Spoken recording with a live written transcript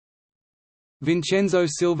Vincenzo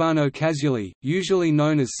Silvano Casulli, usually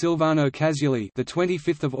known as Silvano Casulli, the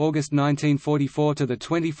 25th of August 1944 to the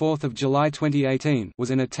 24th of July 2018,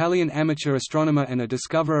 was an Italian amateur astronomer and a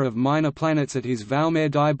discoverer of minor planets at his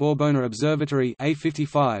Valmare di Borbona Observatory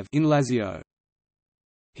 (A55) in Lazio.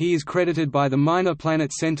 He is credited by the Minor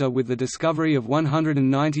Planet Center with the discovery of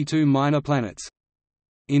 192 minor planets.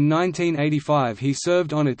 In 1985 he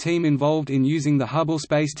served on a team involved in using the Hubble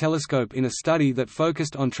Space Telescope in a study that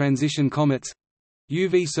focused on transition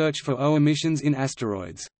comets—UV search for O emissions in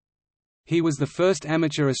asteroids. He was the first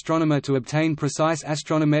amateur astronomer to obtain precise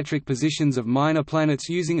astronometric positions of minor planets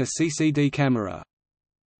using a CCD camera.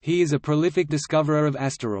 He is a prolific discoverer of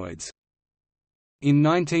asteroids. In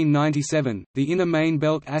 1997, the Inner Main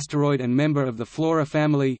Belt asteroid and member of the Flora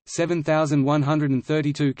family,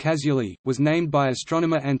 7132 Casulli, was named by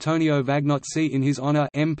astronomer Antonio Vagnozzi in his honor,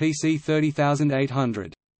 MPC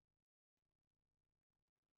 30800.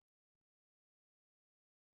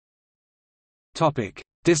 Topic: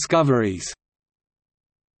 Discoveries.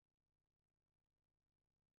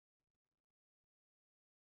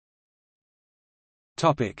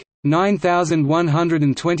 Topic: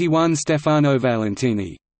 9121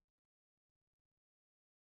 Stefanovalentini.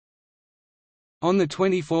 On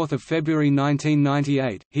 24 February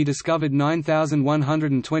 1998, he discovered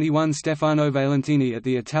 9121 Stefanovalentini at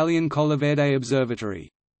the Italian Collaverde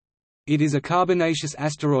Observatory. It is a carbonaceous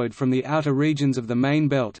asteroid from the outer regions of the main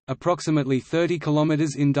belt, approximately 30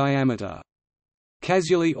 km in diameter.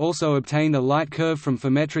 Casulli also obtained a light curve from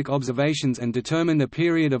phometric observations and determined a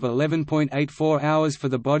period of 11.84 hours for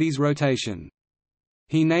the body's rotation.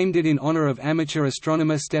 He named it in honor of amateur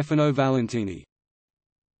astronomer Stefano Valentini.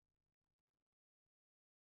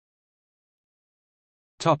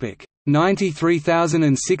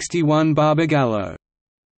 93061 Barbagallo.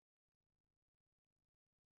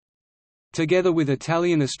 Together with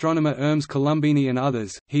Italian astronomer Ermes Colombini and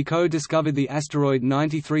others, he co-discovered the asteroid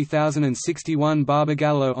 93061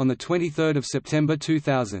 Barbagallo on 23 September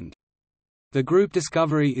 2000. The group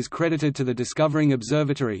discovery is credited to the discovering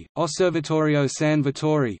observatory, Osservatorio San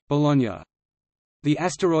Vittore, Bologna. The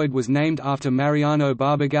asteroid was named after Mariano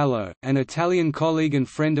Barbagallo, an Italian colleague and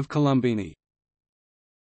friend of Colombini.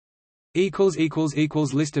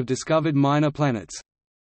 List of discovered minor planets.